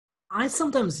I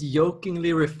sometimes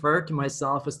jokingly refer to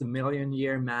myself as the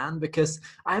million-year man because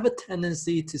I have a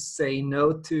tendency to say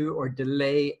no to or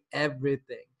delay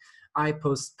everything. I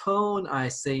postpone, I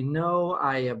say no,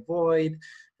 I avoid,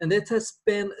 and it has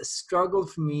been a struggle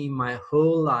for me my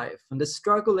whole life. And the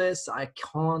struggle is I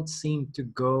can't seem to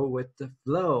go with the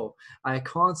flow. I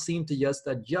can't seem to just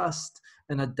adjust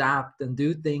and adapt and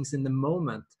do things in the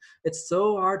moment. It's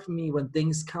so hard for me when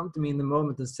things come to me in the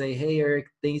moment and say, hey, Eric,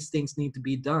 these things need to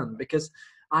be done, because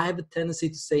I have a tendency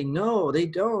to say, no, they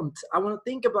don't. I want to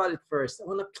think about it first. I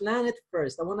want to plan it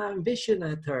first. I want to envision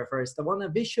it first. I want to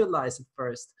visualize it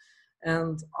first.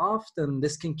 And often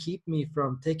this can keep me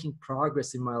from taking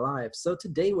progress in my life. So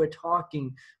today we're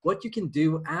talking what you can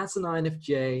do as an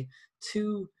INFJ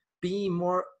to be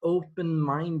more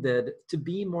open-minded, to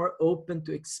be more open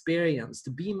to experience,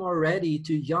 to be more ready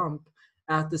to jump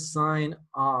at the sign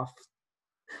of,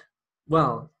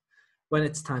 well, when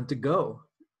it's time to go.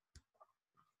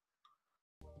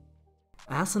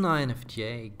 As an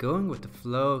INFJ, going with the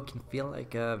flow can feel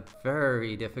like a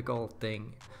very difficult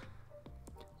thing.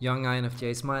 Young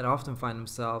INFJs might often find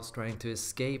themselves trying to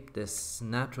escape this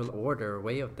natural order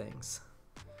way of things.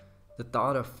 The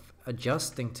thought of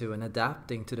adjusting to and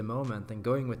adapting to the moment and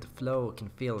going with the flow can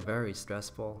feel very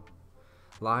stressful.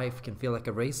 Life can feel like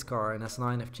a race car, and as an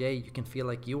INFJ you can feel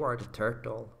like you are the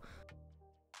turtle.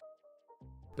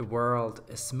 The world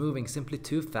is moving simply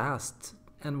too fast,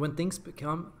 and when things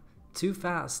become too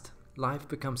fast, life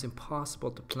becomes impossible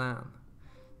to plan.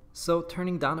 So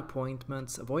turning down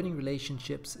appointments, avoiding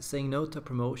relationships, saying no to a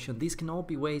promotion, these can all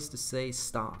be ways to say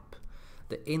stop.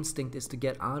 The instinct is to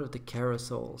get out of the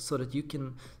carousel so that you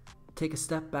can take a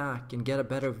step back and get a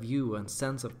better view and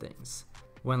sense of things.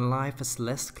 When life has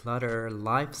less clutter,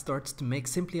 life starts to make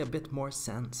simply a bit more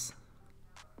sense.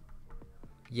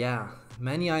 Yeah,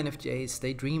 many INFJs,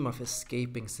 they dream of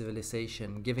escaping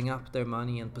civilization, giving up their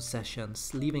money and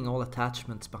possessions, leaving all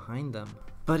attachments behind them.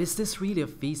 But is this really a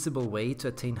feasible way to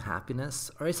attain happiness,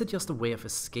 or is it just a way of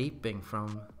escaping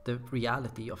from the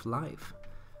reality of life?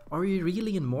 Are we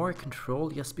really in more control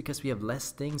just because we have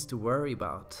less things to worry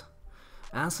about?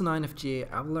 As an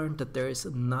INFJ, I've learned that there is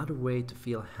another way to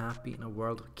feel happy in a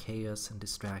world of chaos and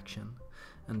distraction,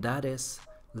 and that is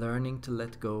learning to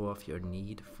let go of your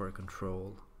need for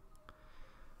control.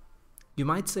 You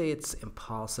might say it's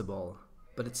impossible,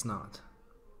 but it's not.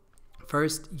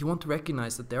 First, you want to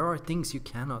recognize that there are things you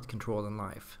cannot control in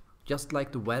life, just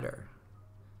like the weather.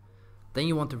 Then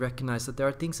you want to recognize that there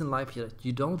are things in life that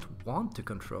you don't want to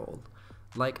control,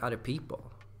 like other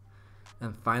people.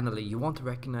 And finally, you want to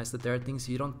recognize that there are things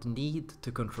you don't need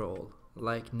to control,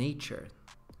 like nature.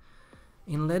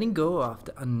 In letting go of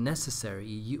the unnecessary,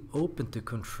 you open to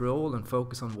control and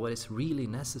focus on what is really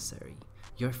necessary.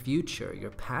 Your future,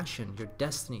 your passion, your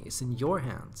destiny is in your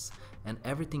hands, and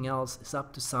everything else is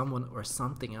up to someone or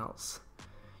something else.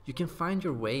 You can find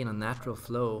your way in a natural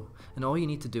flow, and all you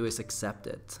need to do is accept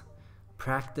it.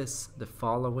 Practice the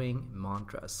following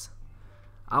mantras.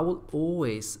 I will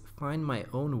always find my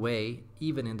own way,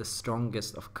 even in the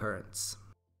strongest of currents.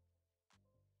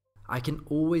 I can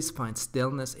always find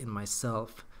stillness in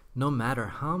myself, no matter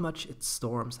how much it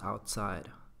storms outside.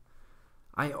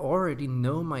 I already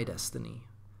know my destiny.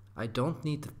 I don't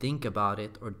need to think about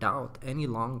it or doubt any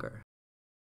longer.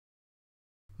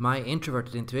 My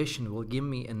introverted intuition will give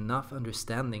me enough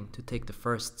understanding to take the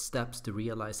first steps to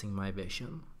realizing my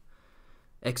vision.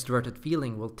 Extroverted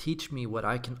feeling will teach me what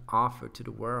I can offer to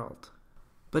the world.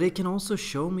 But it can also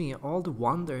show me all the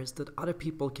wonders that other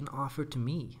people can offer to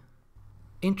me.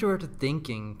 Introverted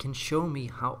thinking can show me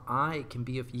how I can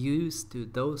be of use to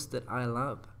those that I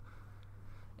love.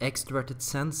 Extroverted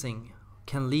sensing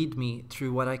can lead me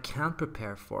through what I can't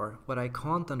prepare for, what I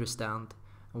can't understand,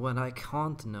 and what I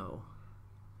can't know.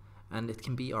 And it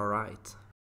can be alright.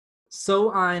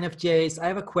 So INFJs, I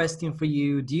have a question for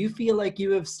you. Do you feel like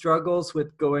you have struggles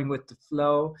with going with the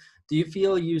flow? Do you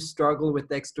feel you struggle with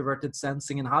extroverted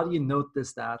sensing, and how do you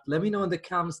notice that? Let me know in the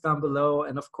comments down below.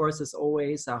 And of course, as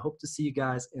always, I hope to see you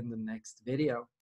guys in the next video.